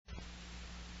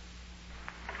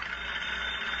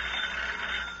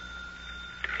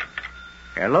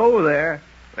Hello there.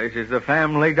 This is the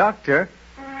family doctor.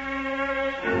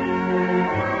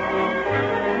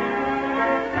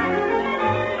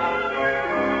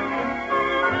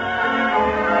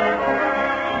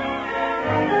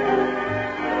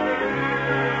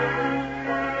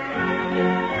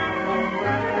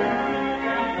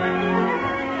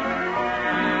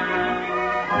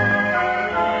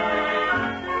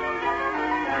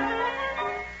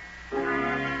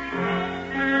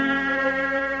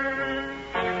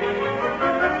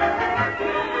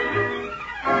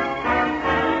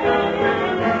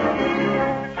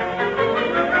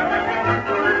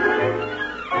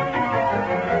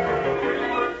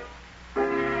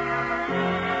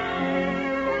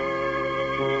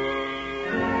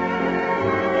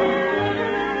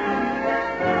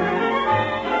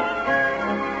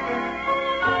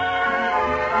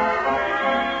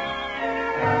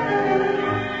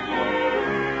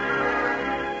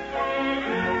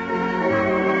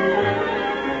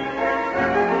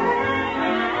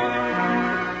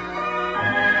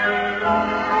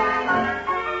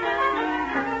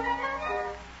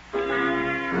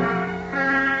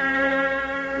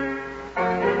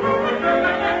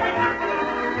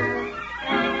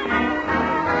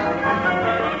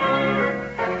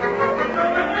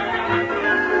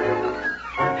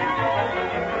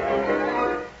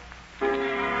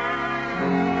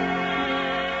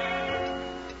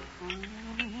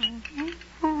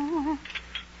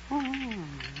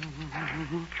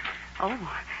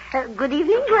 Good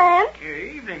evening, Grant.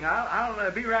 Good evening.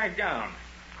 I'll be right down.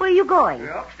 Where are you going?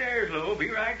 You're upstairs, Lou. Be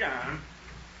right down.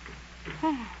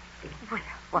 Well,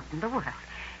 what in the world?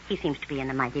 He seems to be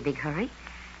in a mighty big hurry.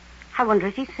 I wonder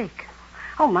if he's sick.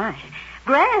 Oh, my.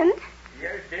 Grant?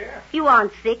 Yes, dear? You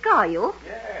aren't sick, are you?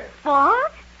 Yes.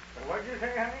 What? What'd you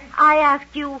say, honey? I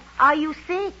asked you, are you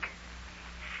sick?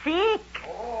 Sick?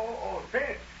 Oh,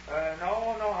 sick.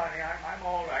 No, honey. I'm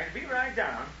all right. Be right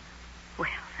down. Well,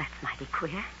 that's mighty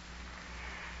queer.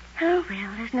 Oh, well,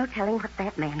 there's no telling what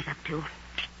that man's up to.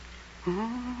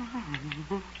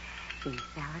 Some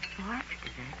salad forks,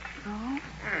 dessert spoon.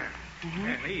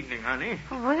 Good evening, honey.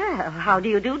 Well, how do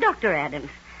you do, Dr.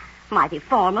 Adams? Mighty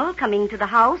formal, coming to the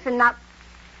house and not...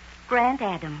 Grant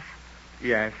Adams.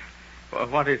 Yes.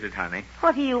 What is it, honey?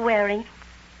 What are you wearing?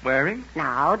 Wearing?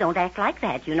 Now, don't act like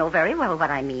that. You know very well what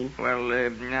I mean. Well,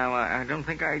 now, I don't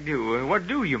think I do. What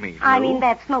do you mean, I Lou? mean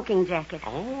that smoking jacket.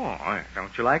 Oh,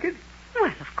 don't you like it? Well,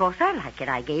 of course I like it.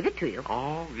 I gave it to you.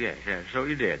 Oh, yes, so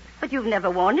you did. But you've never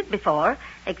worn it before,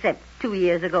 except 2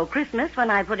 years ago Christmas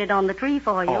when I put it on the tree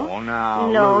for you. Oh,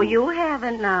 now, No, Lou. you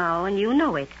haven't now, and you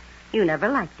know it. You never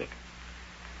liked it.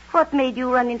 What made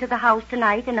you run into the house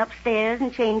tonight and upstairs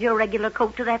and change your regular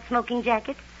coat to that smoking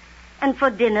jacket? And for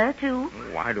dinner, too?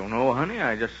 Oh, I don't know, honey.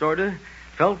 I just sort of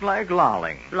felt like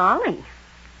lolling. Lolling?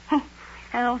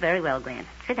 Oh, very well, Grant.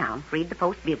 Sit down. Read the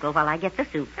Post-Bugle while I get the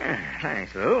soup.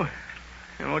 Thanks, Lou.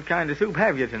 And what kind of soup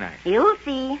have you tonight? You'll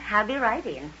see. I'll be right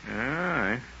in. All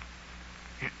right.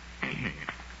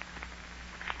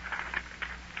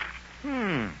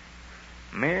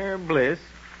 Mayor Bliss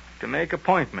to make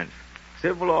appointments.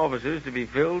 Civil offices to be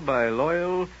filled by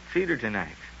loyal Cedar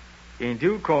tonight. In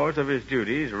due course of his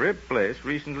duties, Rip Bliss,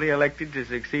 recently elected to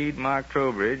succeed Mark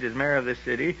Trowbridge as mayor of the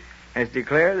city, has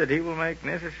declared that he will make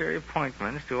necessary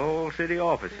appointments to all city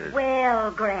offices. Well,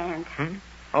 Grant.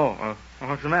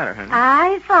 What's the matter, honey?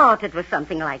 I thought it was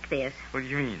something like this. What do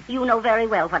you mean? You know very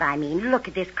well what I mean. Look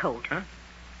at this coat. Huh?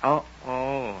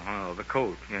 Oh, the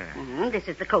coat, yeah. This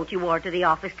is the coat you wore to the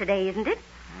office today, isn't it?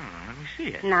 Let me see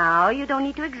it. Now, you don't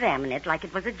need to examine it like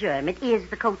it was a germ. It is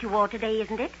the coat you wore today,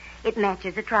 isn't it? It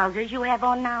matches the trousers you have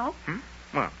on now.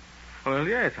 Well,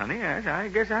 yes, honey, yes. I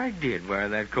guess I did wear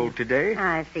that coat today.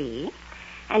 I see.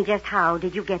 And just how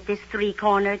did you get this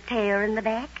 3-cornered tear in the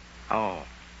back? Oh,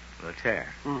 the tear.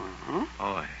 Mm-hmm.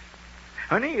 Oh,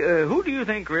 honey, who do you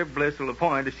think Rip Bliss will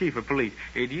appoint as chief of police?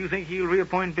 Do you think he'll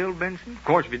reappoint Bill Benson? Of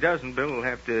course, if he doesn't, Bill will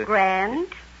have to... Grant?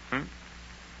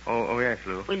 Oh, yes,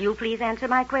 Lou. Will you please answer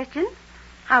my question?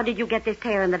 How did you get this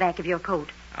tear in the back of your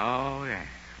coat? Oh, yes.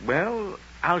 Well,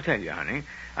 I'll tell you, honey.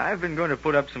 I've been going to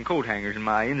put up some coat hangers in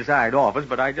my inside office,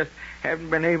 but I just haven't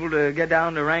been able to get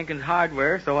down to Rankin's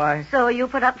Hardware, so I... So you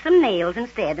put up some nails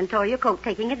instead and tore your coat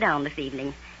taking it down this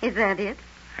evening. Is that it?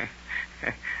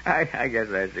 I guess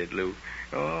that's it, Lou.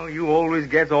 Oh, you always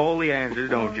get all the answers,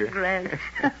 don't you? Grant.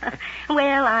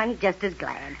 Well, I'm just as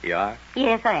glad. You are?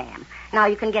 Yes, I am. Now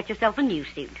you can get yourself a new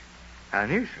suit. A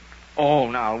new suit?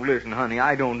 Oh, now, listen, honey,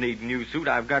 I don't need a new suit.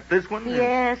 I've got this one.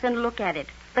 Yes, and look at it.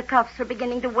 The cuffs are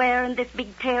beginning to wear and this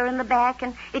big tear in the back,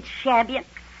 and it's shabby.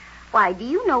 Why, do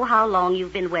you know how long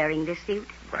you've been wearing this suit?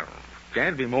 Well,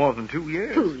 Can't be more than 2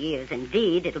 years. 2 years,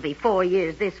 indeed. It'll be 4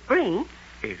 years this spring.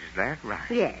 Is that right?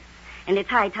 Yes. And it's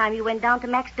high time you went down to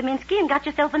Max Dominski and got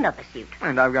yourself another suit.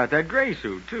 And I've got that gray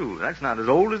suit, too. That's not as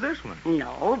old as this one.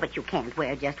 No, but you can't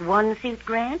wear just one suit,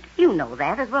 Grant. You know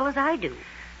that as well as I do.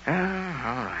 All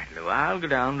right, Lou. I'll go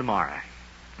down tomorrow.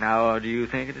 Now, do you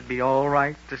think it'd be all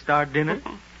right to start dinner?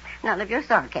 None of your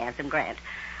sarcasm, Grant.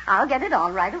 I'll get it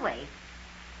on right away.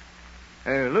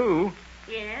 Lou.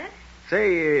 Yes?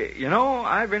 Say,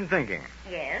 I've been thinking.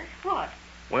 Yes? What?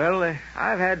 Well,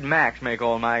 I've had Max make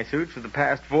all my suits for the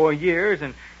past 4 years,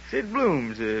 and Sid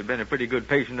Bloom's been a pretty good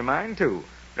patient of mine, too.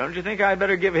 Don't you think I'd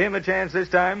better give him a chance this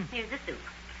time? Here's the suit.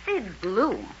 Sid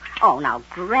Bloom. Oh, now,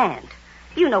 Grant.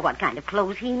 You know what kind of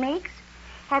clothes he makes.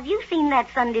 Have you seen that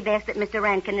Sunday best that Mr.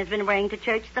 Rankin has been wearing to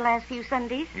church the last few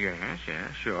Sundays? Yes,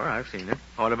 sure. I've seen it.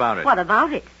 What about it? What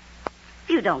about it?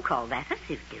 You don't call that a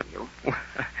suit, do you?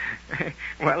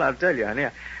 Well, I'll tell you, honey.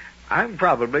 I'm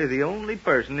probably the only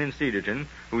person in Cedarton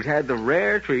who's had the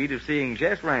rare treat of seeing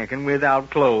Jess Rankin without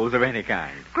clothes of any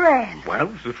kind. Grant. Well,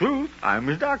 it's the truth. I'm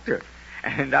his doctor.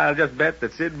 And I'll just bet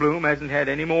that Sid Bloom hasn't had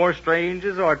any more strange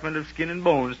assortment of skin and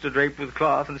bones to drape with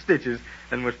cloth and stitches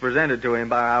than was presented to him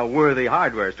by our worthy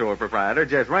hardware store proprietor,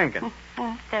 Jess Rankin.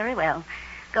 Very well.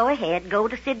 Go ahead. Go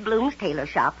to Sid Bloom's tailor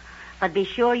shop. But be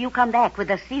sure you come back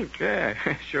with a suit. Yeah,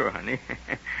 sure, honey.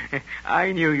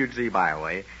 I knew you'd see my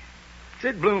way.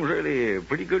 Sid Bloom's really a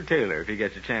pretty good tailor if he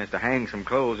gets a chance to hang some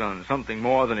clothes on something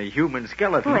more than a human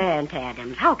skeleton. Grant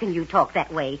Adams, how can you talk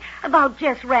that way about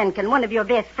Jess Rankin, one of your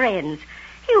best friends?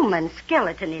 Human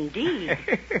skeleton, indeed.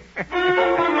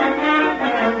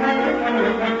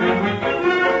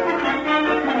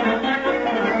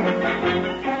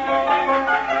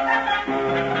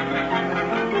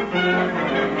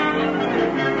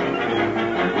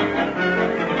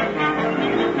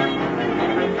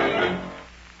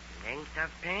 Length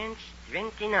of pants,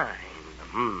 29.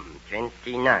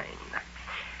 29.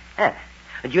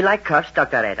 Would you like cuffs,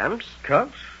 Dr. Adams?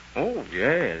 Cuffs? Oh,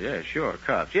 yeah, sure,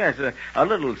 cuffs. Yes, a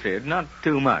little, Sid, not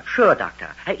too much. Sure, Doctor.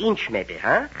 An inch, maybe,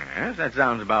 huh? Yes, that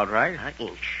sounds about right. An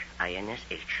inch.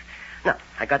 I-N-S-H. Now,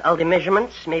 I got all the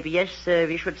measurements. Maybe, yes,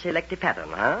 we should select the pattern,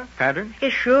 huh? Pattern?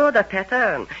 Yes, sure, the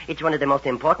pattern. It's one of the most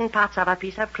important parts of a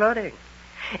piece of clothing.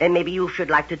 And maybe you should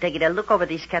like to take a look over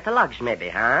these catalogs, maybe,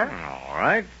 huh? All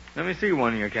right. Let me see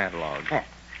one of your catalogs.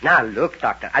 Now, look,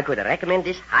 Doctor, I could recommend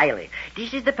this highly.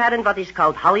 This is the pattern what is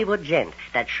called Hollywood Gent.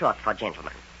 That's short for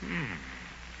gentleman.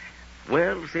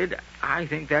 Well, Sid, I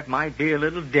think that might be a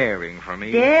little daring for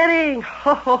me. Daring?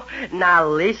 Oh, now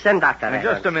listen, Dr. Now,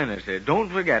 Adams. just a minute, Sid. Don't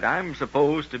forget, I'm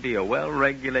supposed to be a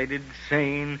well-regulated,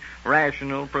 sane,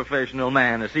 rational, professional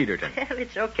man of Cedarton. Well,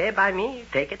 it's okay by me.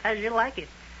 Take it as you like it.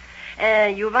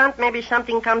 You want maybe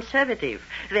something conservative.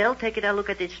 Well, take a look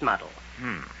at this model.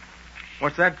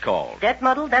 What's that called? That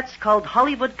model, that's called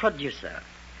Hollywood Producer.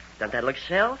 Don't that look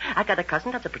swell? I got a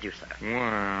cousin that's a producer.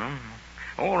 Well,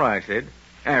 all right, Sid.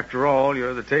 After all,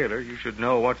 you're the tailor. You should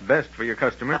know what's best for your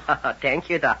customers. Thank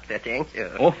you, Doctor. Thank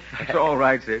you. Oh, that's all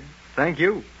right, Sid. Thank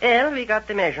you. Well, we got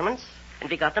the measurements, and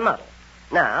we got the model.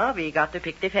 Now, we got to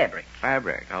pick the fabric.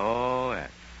 Fabric. Oh, yeah.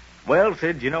 Well,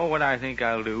 Sid, you know what I think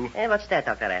I'll do? What's that,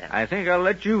 Dr. Adams? I think I'll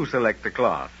let you select the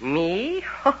cloth. Me?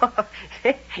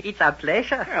 It's a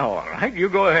pleasure. All right, you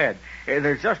go ahead.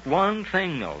 There's just one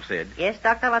thing, though, Sid. Yes,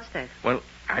 Doctor, what's that? Well,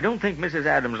 I don't think Mrs.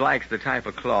 Adams likes the type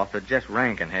of cloth that Jess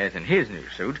Rankin has in his new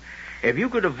suit. If you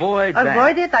could avoid that...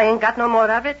 Avoid it? I ain't got no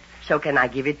more of it. So can I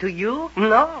give it to you?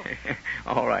 No.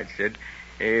 All right, Sid.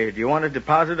 Do you want a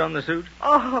deposit on the suit?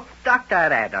 Oh, Dr.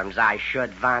 Adams, I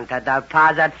should want a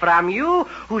deposit from you,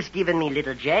 who's given me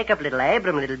little Jacob, little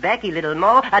Abram, little Becky, little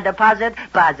Mo. A deposit?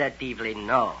 Positively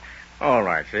no. All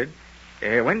right, Sid.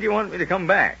 When do you want me to come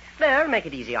back? Well, make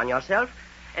it easy on yourself.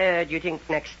 Do you think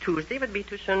next Tuesday would be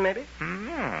too soon, maybe?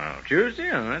 No,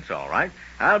 Tuesday? Oh, that's all right.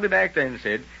 I'll be back then,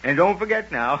 Sid. And don't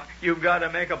forget now, you've got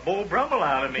to make a Beau Brummel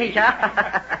out of me.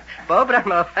 Yeah, Beau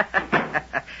Brummel.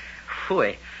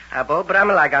 Phooey. A Beau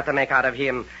Brummel I got to make out of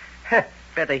him.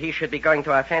 Better he should be going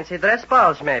to our fancy dress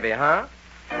balls, maybe, huh?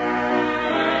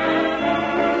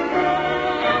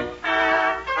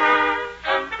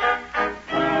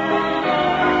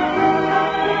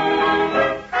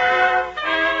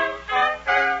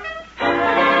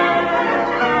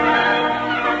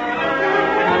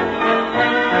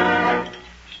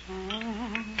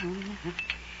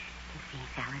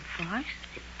 Salad sauce,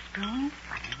 spoon,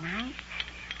 butter knife.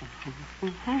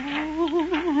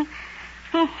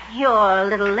 You're a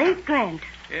little late, Grant.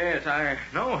 Yes, I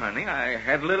know, honey. I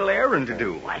had a little errand to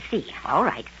do. Oh, I see. All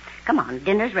right. Come on,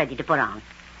 dinner's ready to put on.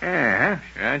 Yeah,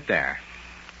 right there.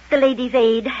 The Ladies'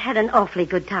 Aid had an awfully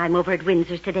good time over at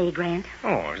Windsor's today, Grant.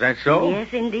 Oh, is that so?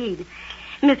 Yes, indeed.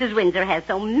 Mrs. Windsor has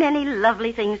so many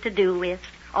lovely things to do with.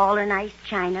 All her nice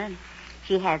china.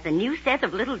 She has a new set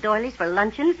of little doilies for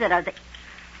luncheons that are the...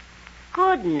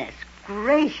 Goodness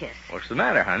gracious. What's the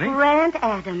matter, honey? Grant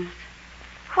Adams.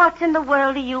 What's in the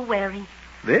world are you wearing?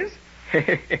 This?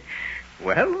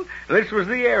 Well, this was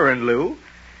the errand, Lou.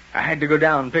 I had to go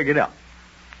down and pick it up.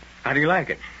 How do you like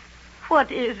it?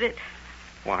 What is it?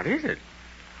 What is it?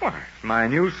 Why, it's my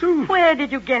new suit. Where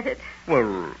did you get it?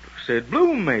 Well, Sid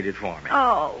Bloom made it for me.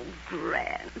 Oh,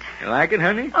 Grant. You like it,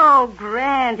 honey? Oh,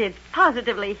 Grant, it's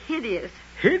positively hideous.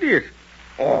 Hideous.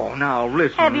 Oh, now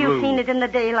listen, Have you Lou. seen it in the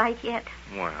daylight yet?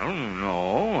 Well,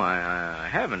 no, I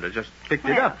haven't. I just picked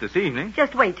it up this evening.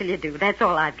 Just wait till you do. That's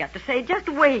all I've got to say. Just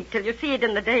wait till you see it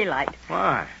in the daylight.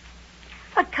 Why?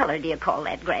 What color do you call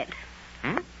that, Grant?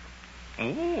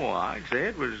 Oh, I'd say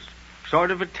it was sort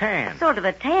of a tan. Sort of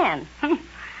a tan.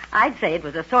 I'd say it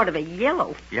was a sort of a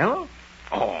yellow. Yellow?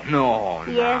 Oh, no.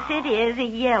 Yes, it is a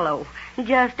yellow.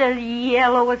 Just as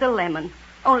yellow as a lemon.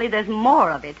 Only there's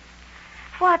more of it.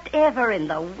 Whatever in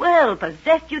the world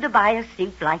possessed you to buy a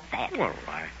suit like that? Well,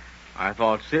 I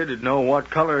thought Sid'd know what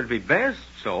color would be best,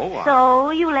 so...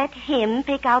 So you let him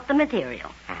pick out the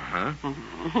material.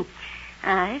 Uh-huh.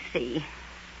 I see.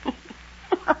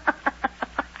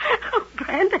 Oh,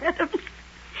 Grant Adams,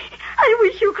 I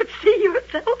wish you could see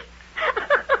yourself.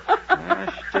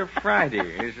 Mr.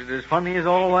 Friday, is it as funny as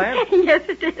all that? Yes,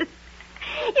 it is.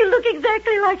 You look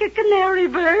exactly like a canary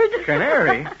bird.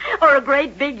 Canary? Or a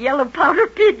great big yellow powder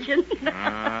pigeon.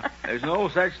 There's no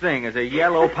such thing as a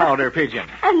yellow powder pigeon.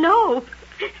 I know.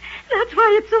 That's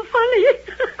why it's so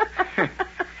funny.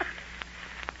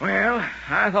 Well,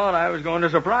 I thought I was going to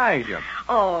surprise you.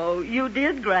 Oh, you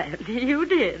did, Grant. You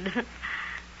did.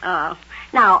 Now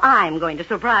I'm going to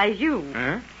surprise you.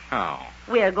 Huh? Oh.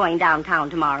 We're going downtown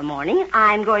tomorrow morning.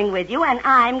 I'm going with you, and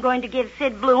I'm going to give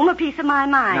Sid Bloom a piece of my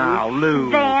mind. Now, Lou.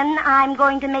 Then I'm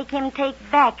going to make him take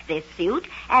back this suit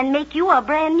and make you a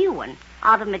brand new one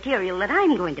out of material that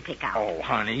I'm going to pick out. Oh,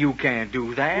 honey, you can't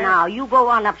do that. Now, you go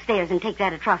on upstairs and take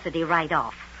that atrocity right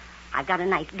off. I've got a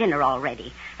nice dinner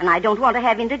already, and I don't want to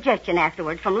have indigestion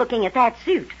afterwards from looking at that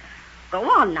suit. Go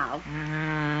on now.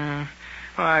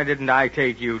 Why didn't I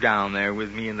take you down there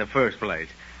with me in the first place?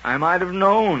 I might have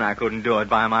known I couldn't do it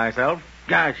by myself.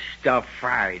 Gosh, the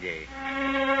Friday.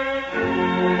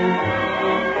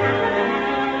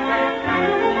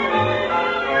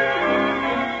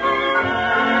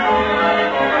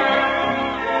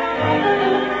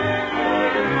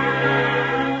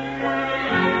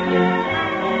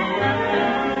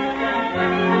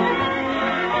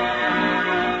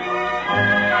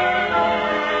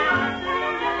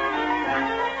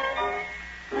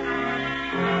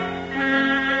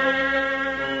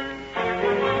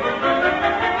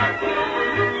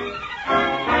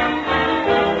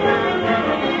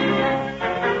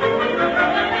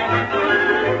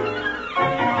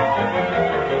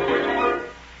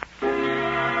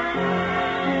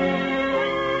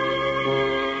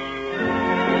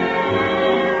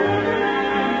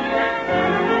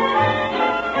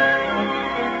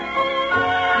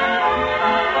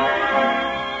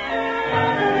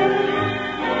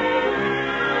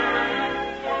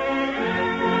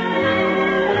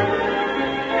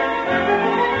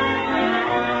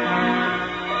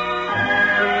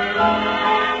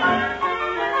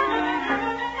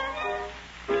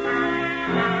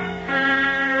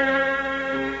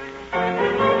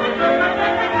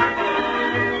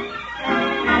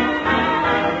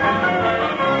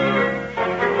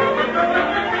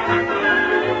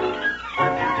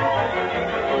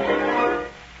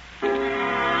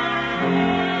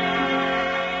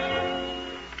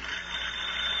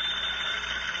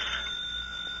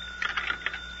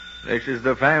 This is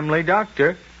the family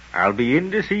doctor. I'll be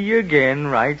in to see you again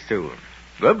right soon.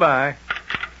 Goodbye.